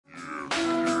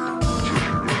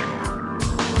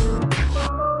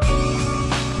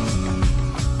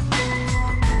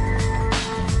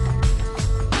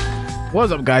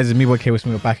What's up, guys? It's me, we're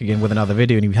back again with another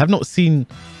video. And if you have not seen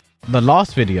the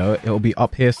last video, it will be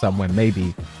up here somewhere,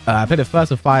 maybe. I played the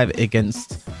first of 5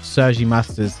 against Sergie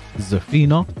Mazter's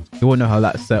Zafina. You all know how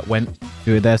that set went.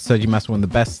 You were there, Sergie Mazter, one of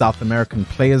the best South American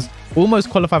players. Almost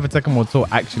qualified for Tekken World Tour,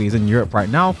 actually. He's in Europe right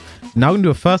now. Now we're going to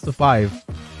do a first of 5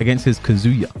 against his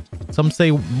Kazuya. Some say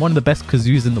one of the best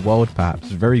Kazuyas in the world, perhaps.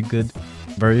 Very good,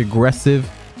 very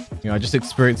aggressive. You know, I just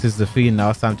experienced his Zafina. Now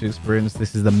it's time to experience.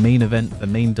 This is the main event. The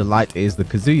main delight is the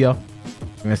Kazuya.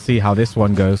 I'm going to see how this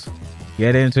one goes.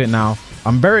 Get into it now.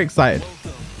 I'm very excited.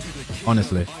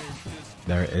 Honestly.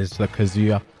 There it is, the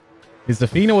Kazuya. His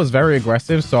Zafina was very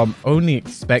aggressive, so I'm only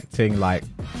expecting like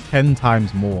 10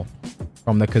 times more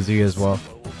from the Kazuya as well.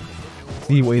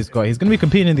 See what he's got. He's going to be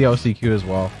competing in the LCQ as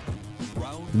well.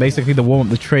 Basically the warm-up,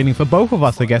 the training for both of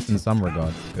us, I guess, in some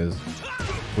regards, because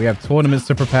we have tournaments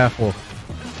to prepare for.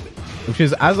 Which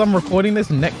is, as I'm recording this,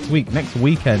 next weekend,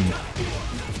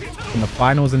 and the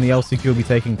finals in the LCQ will be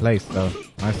taking place. So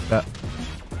nice step.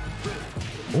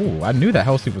 Oh, I knew that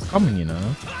Hellsweep was coming, you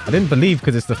know. I didn't believe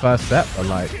because it's the first set, but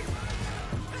like,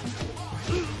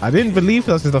 I didn't believe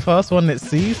this is the first one let's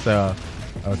see. So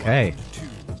okay,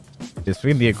 just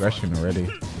feeling the aggression already.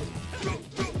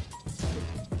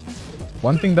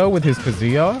 One thing though with his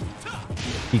Kazuya,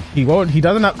 he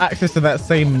doesn't have access to that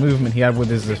same movement he had with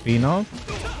his Zafina.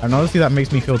 And honestly, that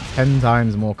makes me feel 10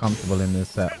 times more comfortable in this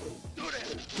set.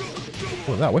 What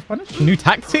was that? Whiff punish? New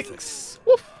tactics?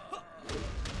 Woof.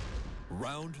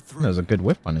 That was a good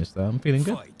whiff punish there. I'm feeling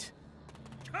good.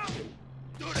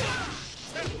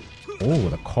 Oh,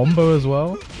 the combo as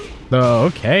well.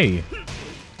 Okay. I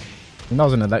think that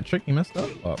was an electric. He messed up.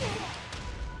 Oh.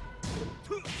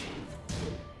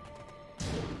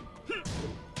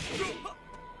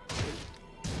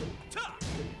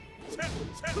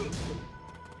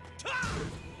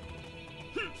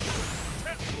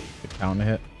 Counter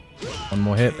hit. One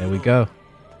more hit. There we go.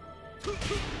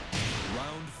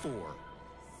 Round 4.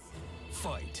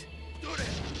 Fight.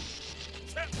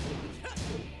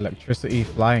 Electricity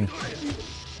flying.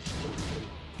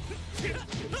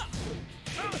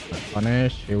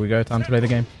 Punish. Here we go. Time to play the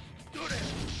game.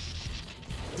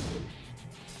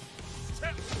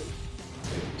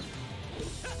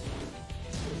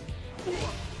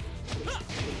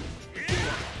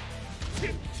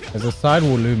 There's a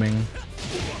sidewall looming.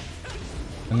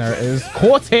 And there it is.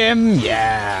 Caught him!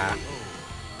 Yeah!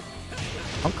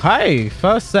 Okay,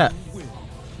 first set.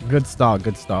 Good start,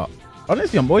 good start.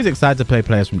 Honestly, I'm always excited to play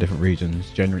players from different regions,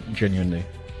 genuinely.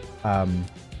 And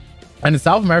in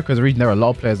South America as a region, there are a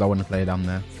lot of players I want to play down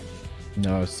there. You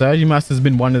know, Sergie Mazter's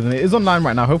been one of them. It is online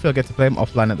right now. Hopefully I'll get to play him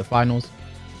offline at the finals.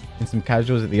 In some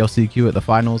casuals at the LCQ at the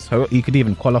finals. He could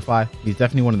even qualify. He's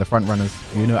definitely one of the front runners.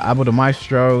 You know, Abel the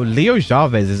Maestro. Leo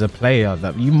Chavez is a player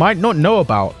that you might not know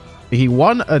about. He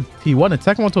won a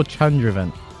Tekken World Tour Challenger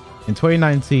event in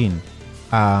 2019.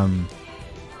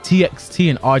 TXT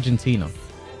in Argentina.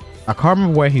 I can't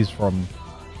remember where he's from.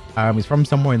 He's from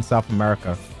somewhere in South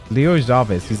America. Leo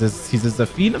Chavez. He's a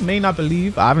Zafina main, I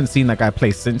believe. I haven't seen that guy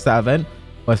play since that event,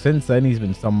 but since then he's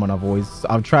been someone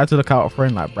I've tried to look out for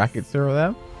in like brackets here or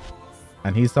there.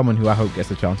 And he's someone who I hope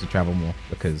gets a chance to travel more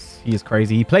because he is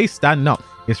crazy. He plays standing up.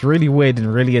 It's really weird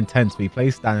and really intense, but he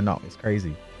plays standing up. It's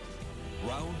crazy.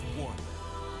 Round 1.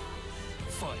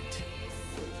 Fight.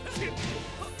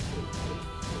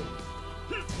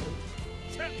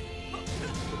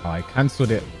 Oh, I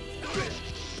cancelled it.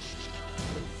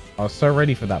 I was so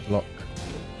ready for that block.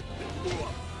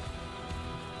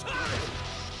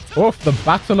 Oof, the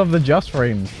battle of the just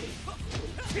frames.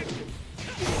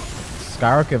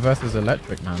 Skyrocket versus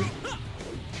Electric, man.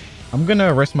 I'm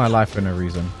gonna risk my life for no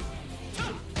reason.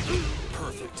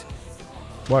 Perfect.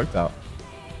 Worked out.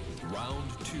 Round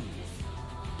 2.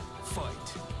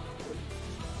 Fight.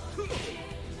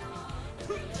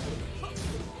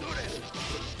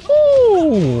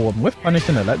 Ooh, I'm with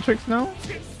punishing Electrics now.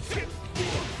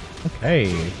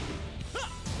 Okay.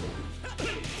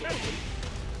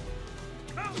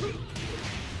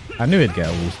 I knew he'd get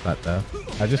a wall splat there.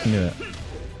 I just knew it.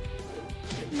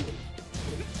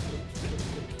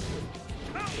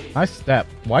 Nice step.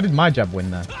 Why did my jab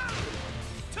win there?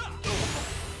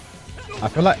 I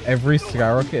feel like every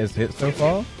Skyrocket has hit so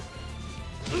far.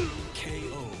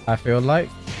 I feel like.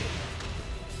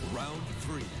 Round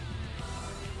 3.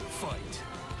 Fight.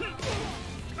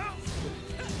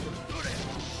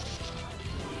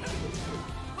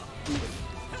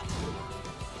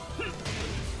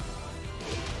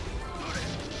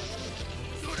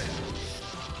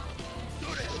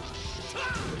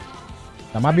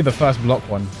 That might be the first block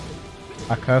one.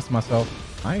 I cursed myself.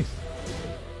 Nice.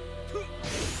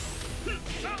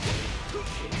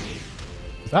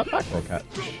 Is that back row catch?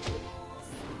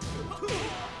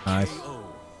 Nice.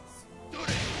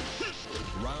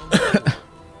 Round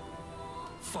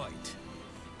fight.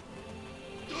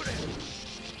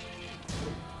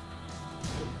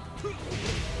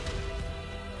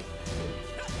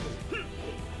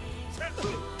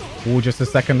 Oh, just a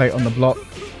second late on the block.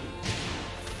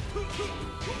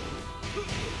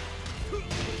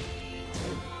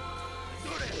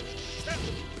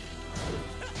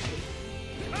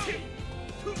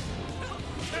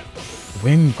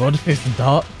 Win Godfist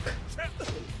Duck.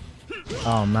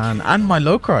 Oh man, and my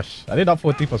low crush. I did up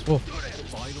 4 3+4.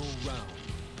 Final round.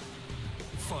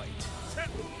 Fight.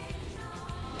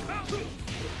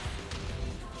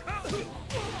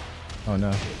 Oh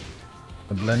no.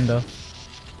 The blender.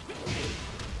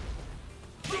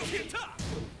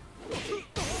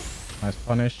 Nice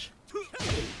punish.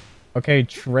 Okay,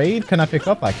 trade. Can I pick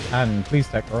up? I can. Please,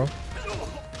 tech roll.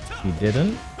 He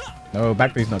didn't. No,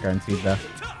 back three's not guaranteed there.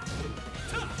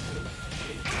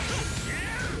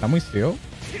 Can we steal?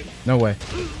 No way.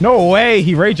 No way!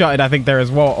 He rage outed, I think, there as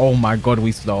well. Oh my god,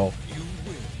 we stole.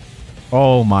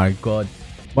 Oh my god.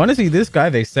 But honestly, this guy,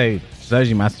 they say,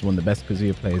 Sergie Mazter is one of the best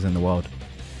Kazuya players in the world.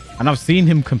 And I've seen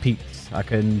him compete. I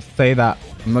can say that.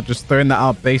 I'm not just throwing that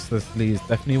out baselessly. He's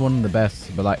definitely one of the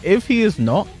best. But like, if he is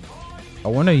not, I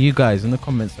want to know you guys in the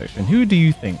comment section. Who do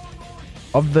you think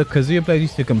of the Kazuya players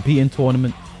used to compete in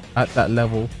tournament at that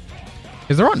level?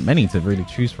 Because there aren't many to really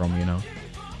choose from, you know.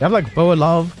 You have like Boa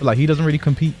Love, but like he doesn't really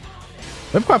compete.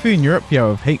 We have quite a few in Europe, yeah,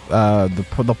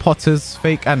 with the Potters,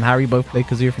 Fake and Harry both play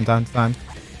Kazuya from time to time.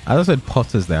 As I said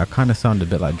Potters there, I kind of sounded a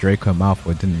bit like Draco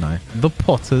Malfoy, didn't I? The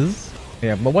Potters.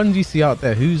 Yeah, but ones you see out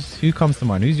there, who comes to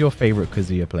mind? Who's your favorite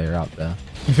Kazuya player out there?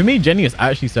 And for me, Jenny is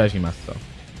actually Sergie Mazter.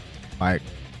 Like,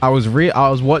 I was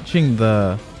watching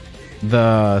the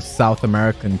South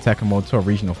American Tekken World Tour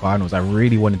regional finals. I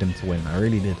really wanted him to win. I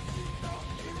really did.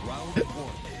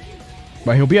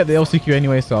 But he'll be at the LCQ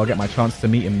anyway, so I'll get my chance to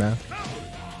meet him there.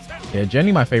 Yeah,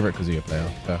 Jenny, my favorite Kazuya player.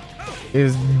 So it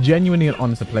is genuinely an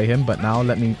honor to play him, but now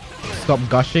let me stop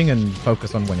gushing and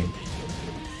focus on winning.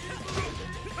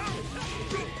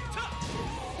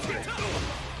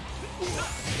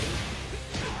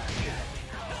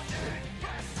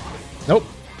 Nope.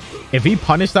 If he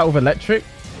punished that with electric,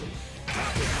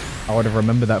 I would have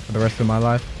remembered that for the rest of my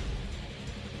life.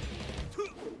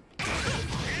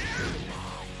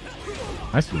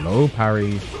 Nice low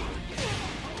parry.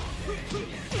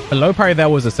 The low parry there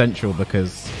was essential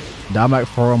because down back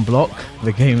 4 on block,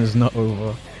 the game is not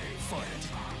over.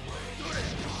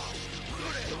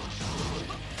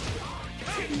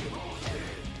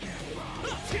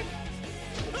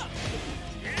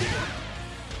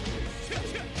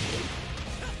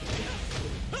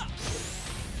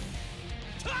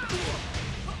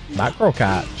 Back roll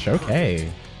catch,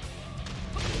 okay.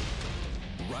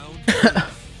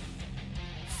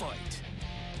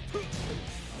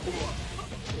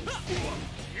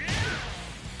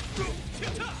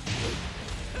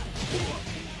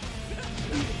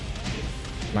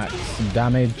 Max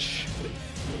damage.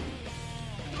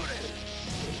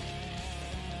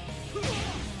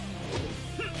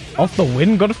 Off the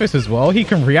wind, Godfist as well. He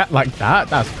can react like that.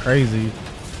 That's crazy.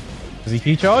 Does he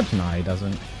key charge? No, he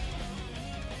doesn't.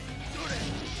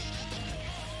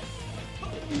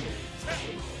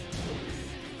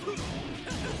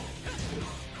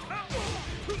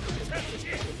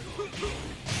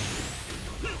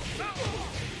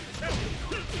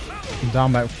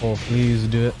 Down back 4, please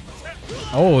do it.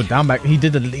 Oh, down back. He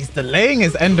did at least delaying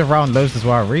his end around lows as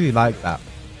well. I really like that.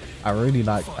 I really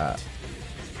like that.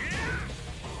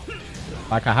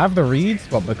 Like, I have the reads,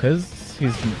 but because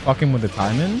he's fucking with the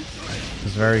timing,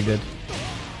 it's very good.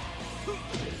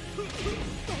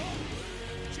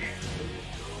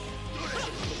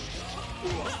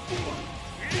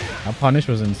 That punish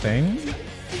was insane.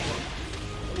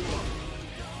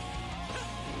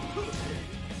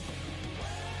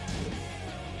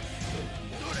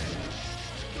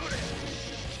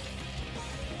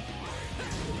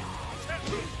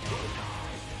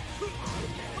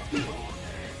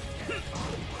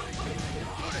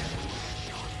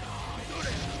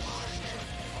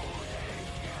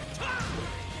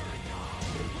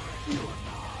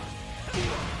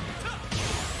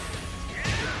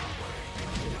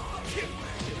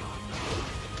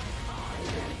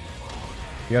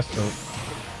 Yes, sir.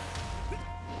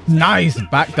 Nice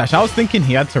backdash. I was thinking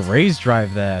he had to raise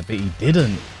drive there, but he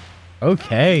didn't.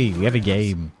 Okay, we have a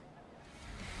game.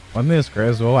 One thing that's great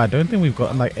as well, I don't think we've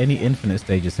gotten like any infinite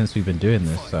stages since we've been doing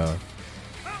this, so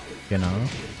you know,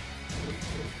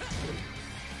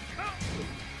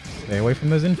 stay away from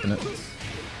those infinites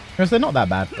because they're not that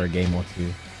bad for a game or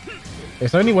two.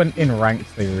 It's only when in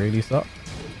ranked they really suck.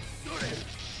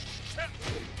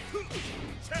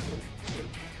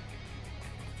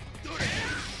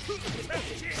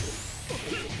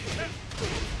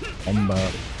 Combo.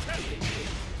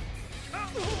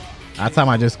 That time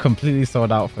I just completely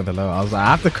sold out for the low. I was like,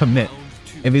 I have to commit.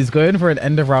 If he's going for an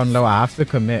end of round low, I have to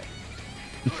commit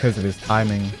because of his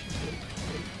timing.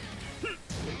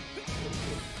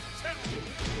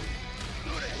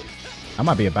 That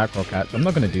might be a back row catch. I'm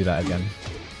not going to do that again.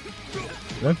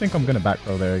 I don't think I'm going to back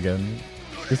row there again.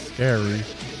 It's scary.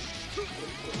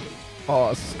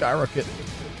 Oh, skyrocket.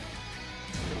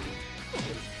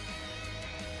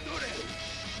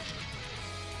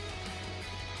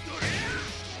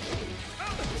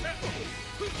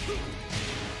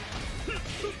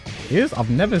 I've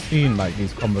never seen like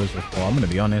these combos before, I'm gonna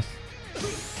be honest.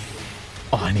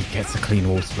 Oh, and he gets a clean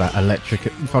wall splat. Electric.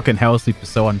 Fucking Hell Sleep is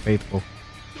so unfaithful.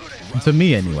 To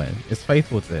me anyway. It's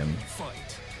faithful to him.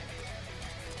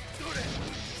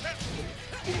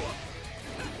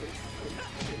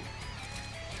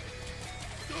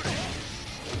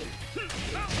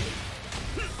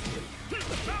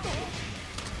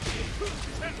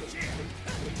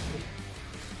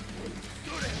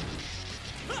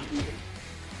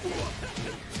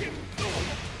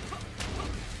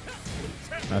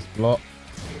 Nice block.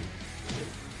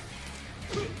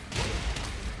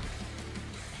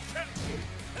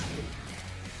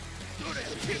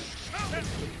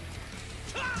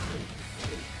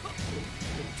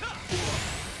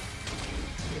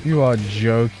 You are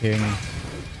joking.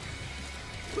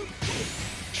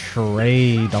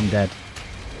 Trade. I'm dead.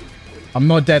 I'm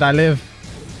not dead. I live.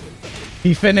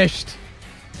 He finished.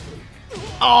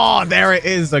 Oh, there it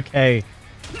is. Okay.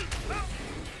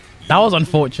 That was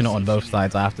unfortunate on both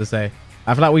sides, I have to say.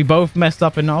 I feel like we both messed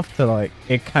up enough to like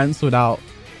it cancelled out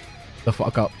the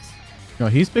fuck ups. You know,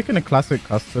 he's picking a classic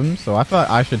custom, so I feel like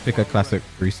I should pick a classic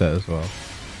preset as well.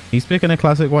 He's picking a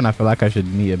classic one. I feel like I should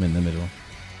meet him in the middle.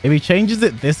 If he changes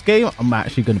it this game, I'm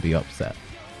actually going to be upset.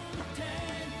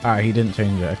 All right, he didn't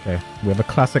change it. Okay, we have a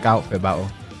classic outfit battle.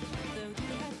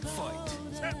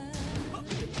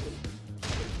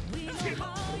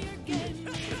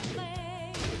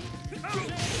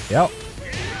 Yep.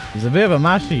 He's a bit of a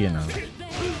masher, you know.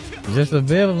 He's just a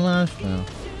bit of a masher, you know.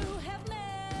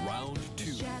 Round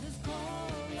 2.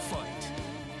 Fight.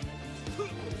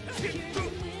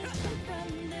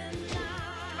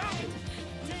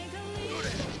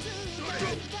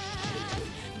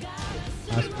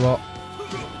 Nice block.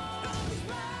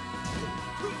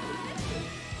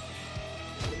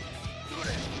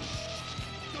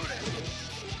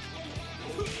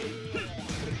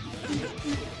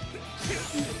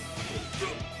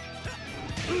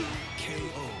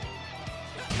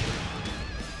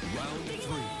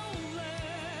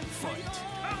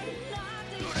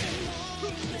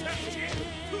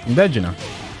 I'm dead, you know.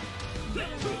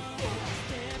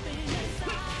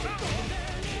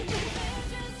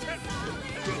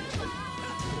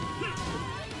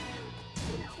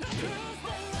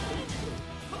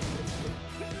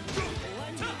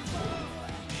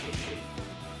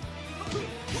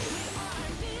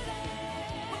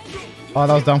 Oh,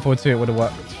 that was down forward too. It would have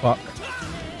worked. Fuck.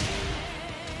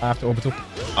 I have to orbital.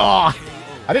 Oh,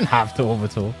 I didn't have to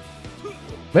orbital.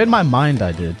 But in my mind,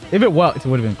 I did. If it worked, it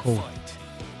would have been cool.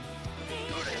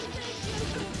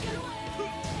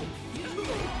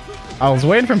 I was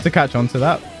waiting for him to catch on to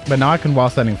that, but now I can while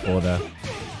standing 4 there.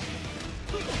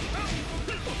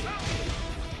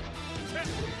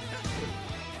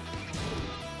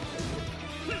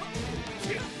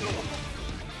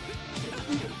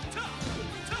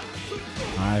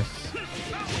 Nice.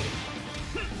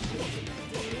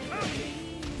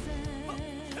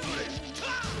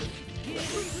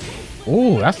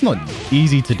 Oh, that's not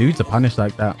easy to do, to punish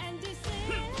like that.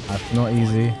 That's not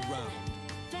easy.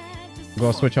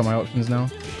 Gotta switch out my options now.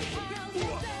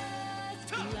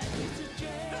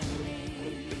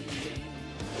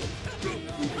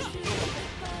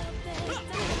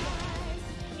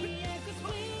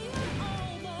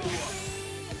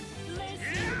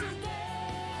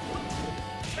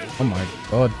 Oh my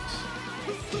god.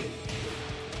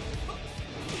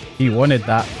 He wanted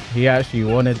that. He actually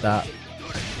wanted that.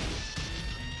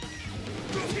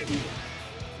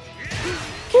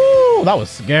 Ooh, that was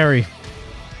scary.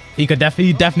 He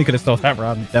definitely could have stole that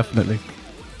round. Definitely.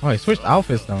 Oh, he switched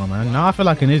outfits now, man. Now I feel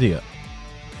like an idiot.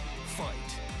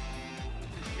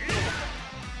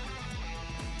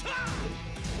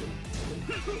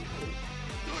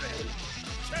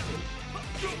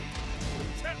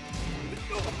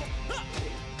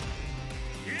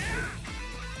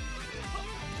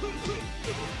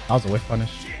 That was a whiff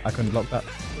punish. I couldn't block that.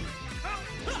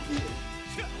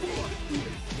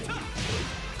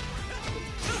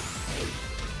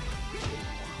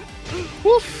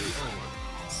 Woof.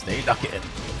 Stay ducking.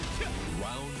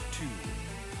 Round 2.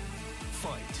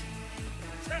 Fight.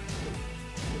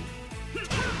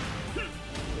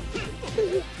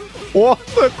 What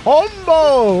the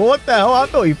combo? What the hell? I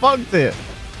thought he fucked it.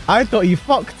 I thought he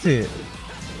fucked it.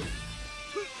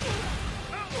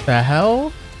 The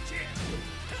hell?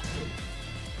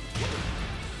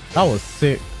 That was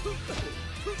sick.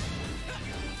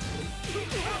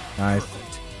 Nice.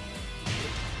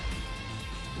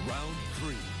 Round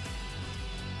 3.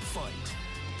 Fight.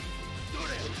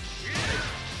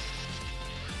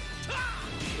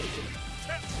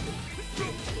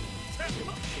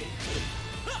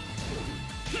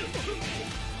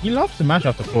 He loves to mash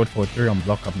after forward 4-3 on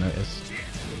block, I've noticed.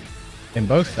 In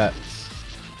both sets.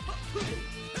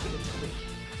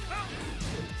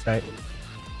 Okay.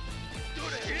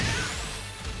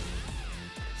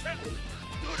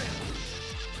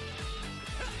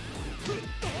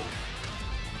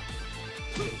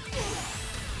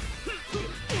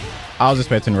 I was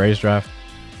expecting raise draft.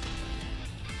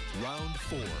 Round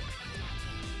 4.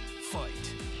 Fight.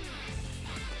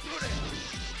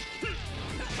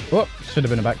 Oh, should have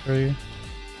been a back 3.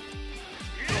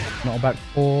 Not a back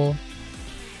 4.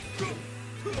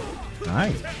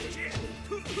 Nice.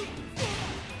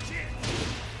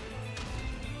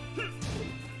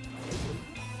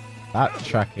 That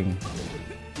tracking.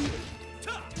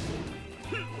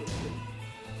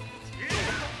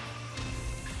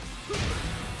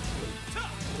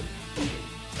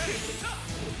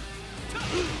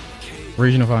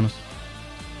 Regional finals.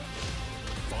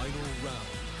 Final round.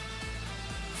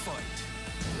 Fight.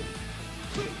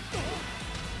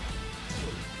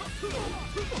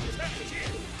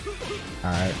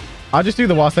 All right. I'll just do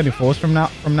the while setting force from now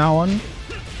on.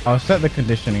 I'll set the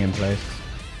conditioning in place.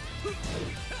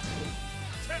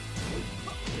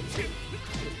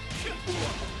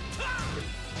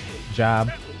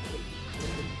 Jab.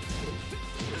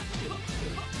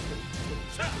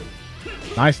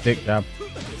 Nice dick jab.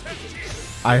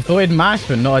 I thought it'd mash,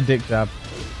 but not a dick jab.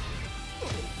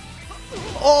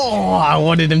 Oh, I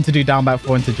wanted him to do down back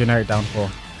 4 into generic down 4.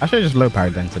 I should have just low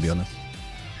parried then, to be honest.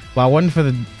 But I wanted for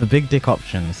the big dick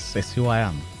options. It's who I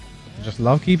am. I just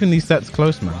love keeping these sets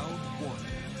close, man. Round 1.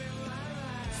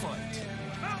 Fight.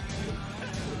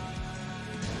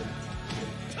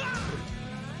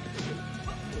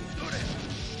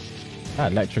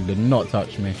 That electric did not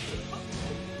touch me.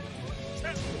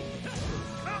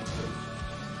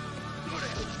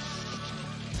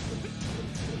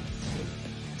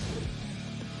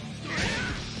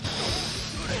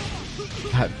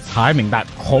 That timing, that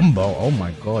combo, oh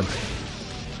my god.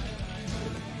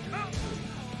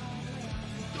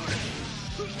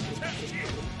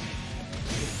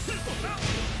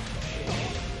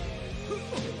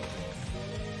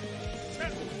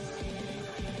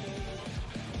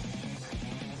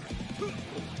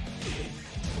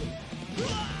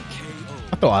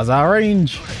 I thought I was out of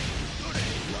range. Round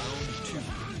 2.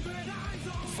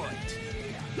 Fight.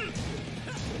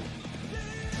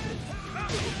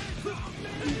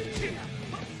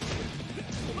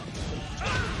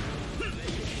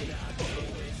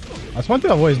 That's one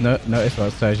thing I've always noticed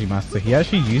about Sergie Mazter. He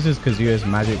actually uses Kazuya's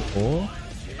magic ball,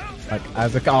 like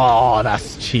as a. Oh,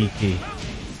 that's cheeky.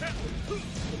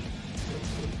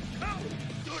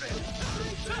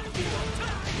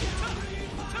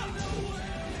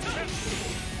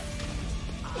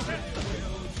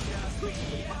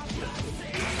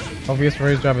 Obvious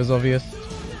raise jab is obvious.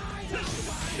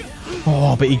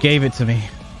 Oh, but he gave it to me.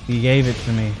 He gave it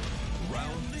to me.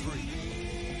 Round 3.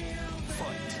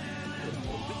 Fight.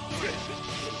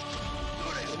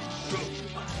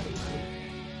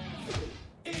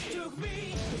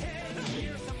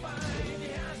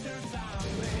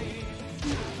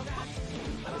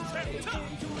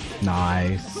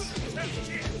 Nice.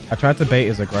 I tried to bait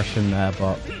his aggression there,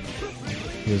 but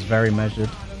he was very measured.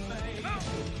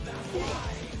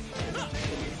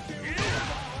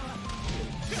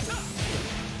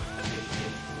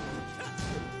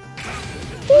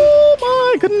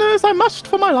 Oh my goodness, I mashed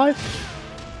for my life.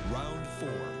 Round 4.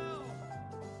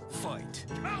 Fight.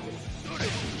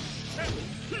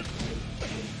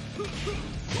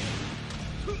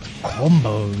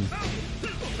 Combos.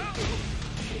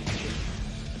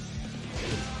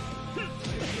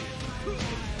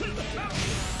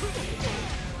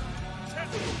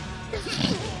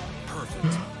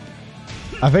 Perfect.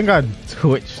 I think I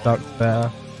twitch stuck there.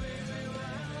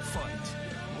 Fight.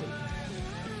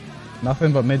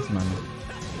 Nothing but mids, man.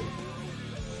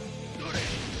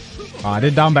 Oh, I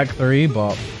did down back 3,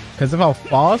 but because of how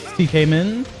fast he came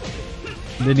in,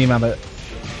 didn't even have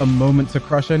a moment to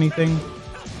crush anything.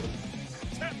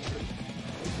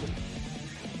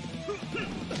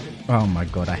 Oh my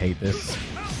god, I hate this.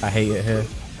 I hate it here.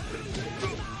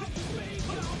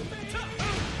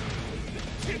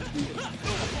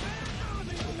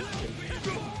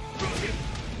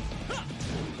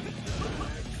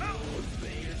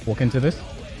 Walk into this.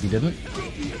 He didn't.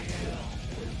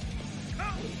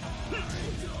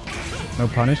 No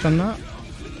punish on that.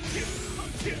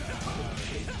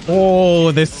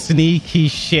 Oh, this sneaky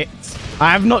shit.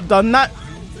 I have not done that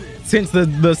since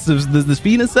the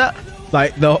spinner set.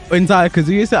 Like the entire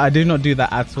Kazuya set, I did not do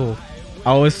that at all.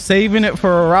 I was saving it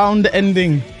for a round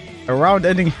ending. A round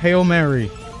ending Hail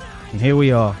Mary. And here we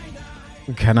are.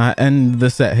 Can I end the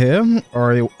set here?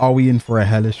 Or are we in for a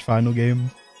hellish final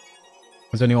game?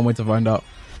 There's only one way to find out.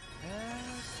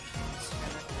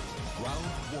 Round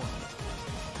one.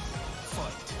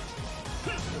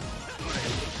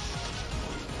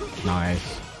 Fight.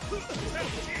 Nice.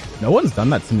 No one's done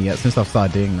that to me yet since I've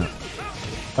started doing that.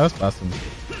 That's awesome.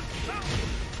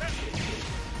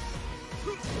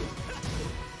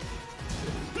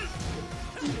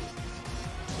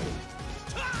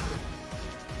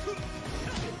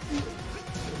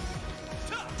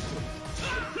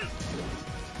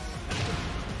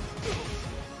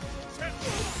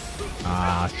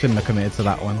 Ah, I shouldn't have committed to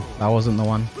that one. That wasn't the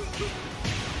one.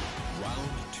 Round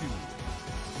two.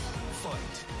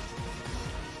 Fight.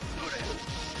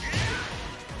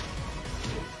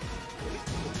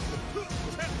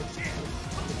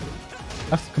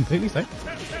 That's completely safe.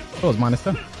 That was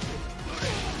 -10.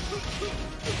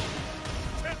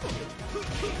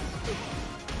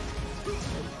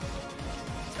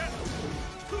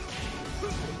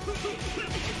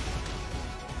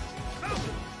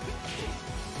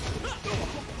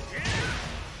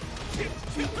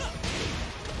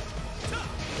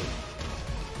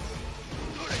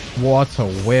 What a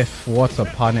whiff, what a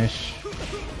punish.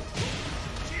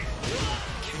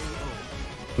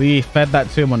 We fed that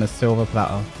to him on a silver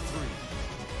platter.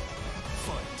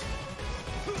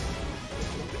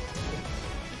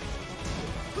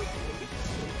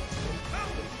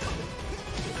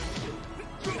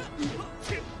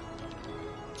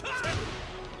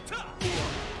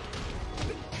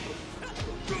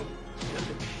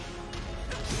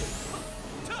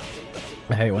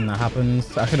 I hate when that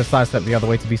happens. I should have sidestepped the other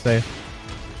way to be safe.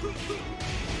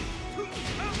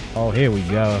 Oh, here we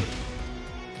go.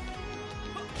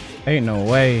 Ain't no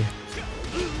way.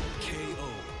 KO.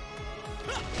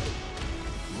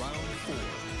 Round four.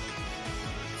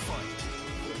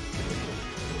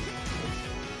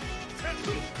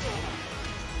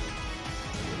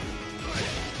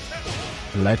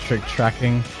 Fight. Electric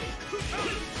tracking.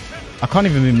 I can't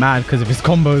even be mad because of his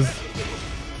combos.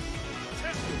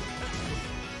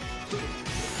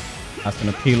 That's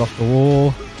gonna peel off the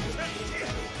wall.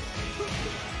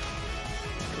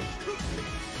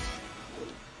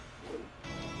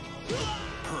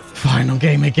 Final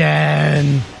game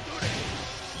again.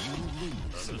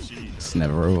 It's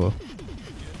never over.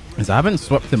 So I haven't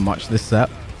swept him much this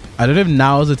set. I don't know if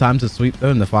now is the time to sweep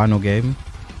though in the final game.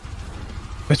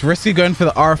 It's risky going for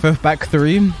the RFF back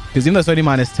 3 because even though it's only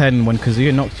 -10, when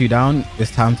Kazuya knocks you down, it's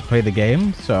time to play the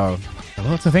game. So a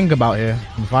lot to think about here.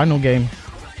 The final game.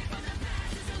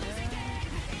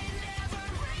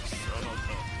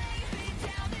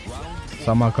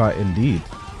 Samaka indeed.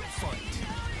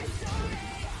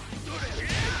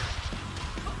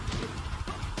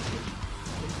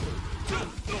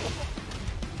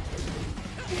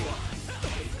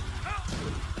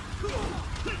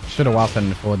 Should have wild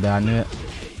sent forward there, I knew it.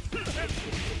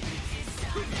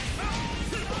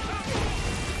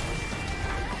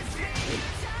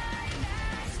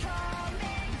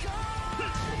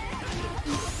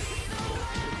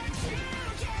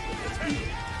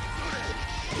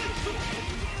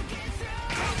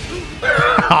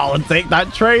 I'll take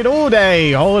that trade all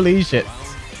day. Holy shit.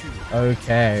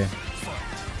 Okay.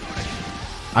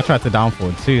 I tried to down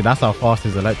forward too. That's how fast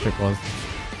his electric was.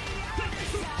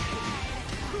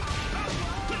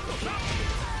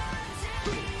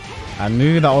 I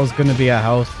knew that was going to be a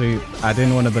hell sweep. I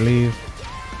didn't want to believe.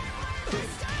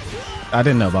 I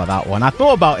didn't know about that one. I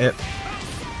thought about it.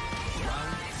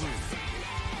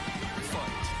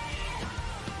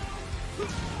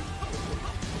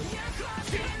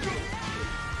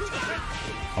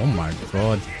 Oh my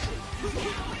god.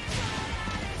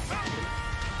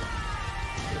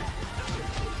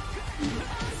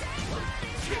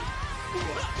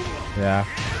 Yeah.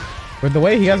 With the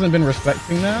way he hasn't been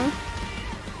respecting now.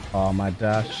 Oh my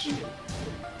dash.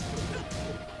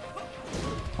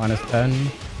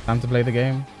 -10. Time to play the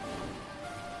game.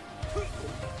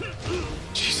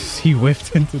 Jesus, he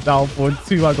whiffed into down forward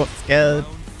 2. I got scared.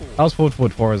 That was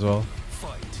forward 4 as well.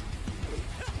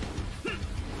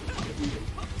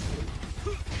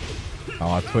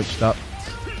 Oh, I twitched up.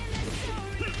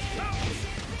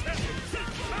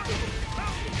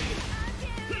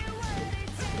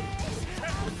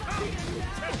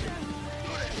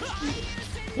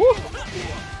 Woo.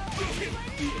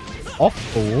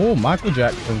 Off the wall, Michael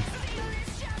Jackson.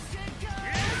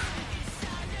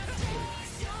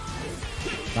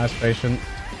 Nice patience.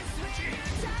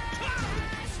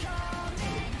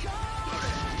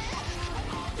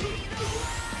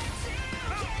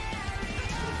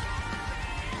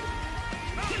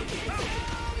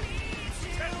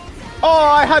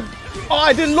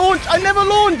 I didn't launch. I never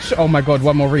launch. Oh my God,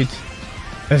 one more read.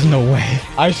 There's no way.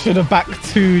 I should have back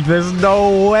two'd. There's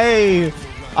no way.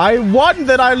 I won,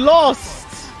 then I lost.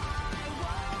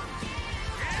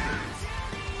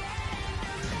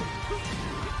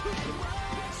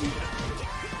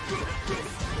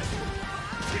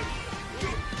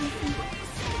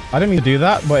 I didn't mean to do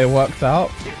that, but it worked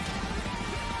out.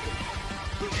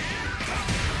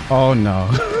 Oh no.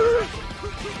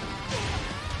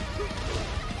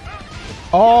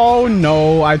 Oh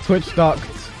no, I twitch ducked.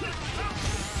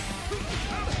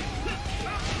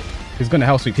 He's gonna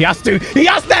hell sweep. He has to. He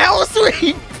has to hell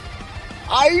sweep.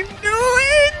 I knew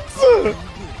it.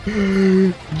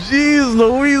 Jeez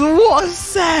Louise, what a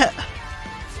set.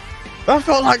 That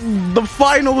felt like the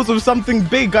finals of something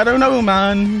big. I don't know,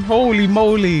 man. Holy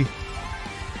moly.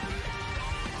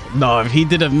 No, if he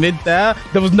did a mid there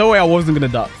was no way I wasn't gonna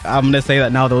duck. I'm gonna say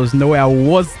that now. There was no way I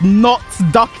was not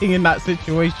ducking in that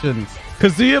situation.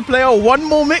 Kazuya player, one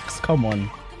more mix. Come on.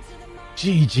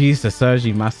 GG's to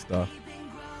Sergie Mazter.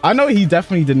 I know he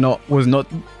definitely does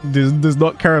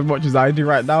not care as much as I do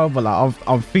right now, but like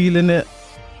I'm feeling it.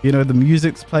 You know, the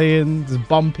music's playing, just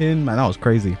bumping. Man, that was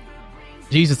crazy.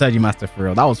 Jesus, Sergie Mazter, for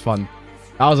real. That was fun.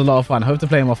 That was a lot of fun. I hope to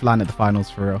play him offline at the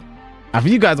finals, for real. And for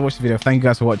you guys who watched the video, thank you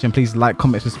guys for watching. Please like,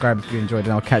 comment, subscribe if you enjoyed,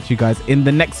 and I'll catch you guys in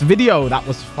the next video. That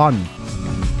was fun.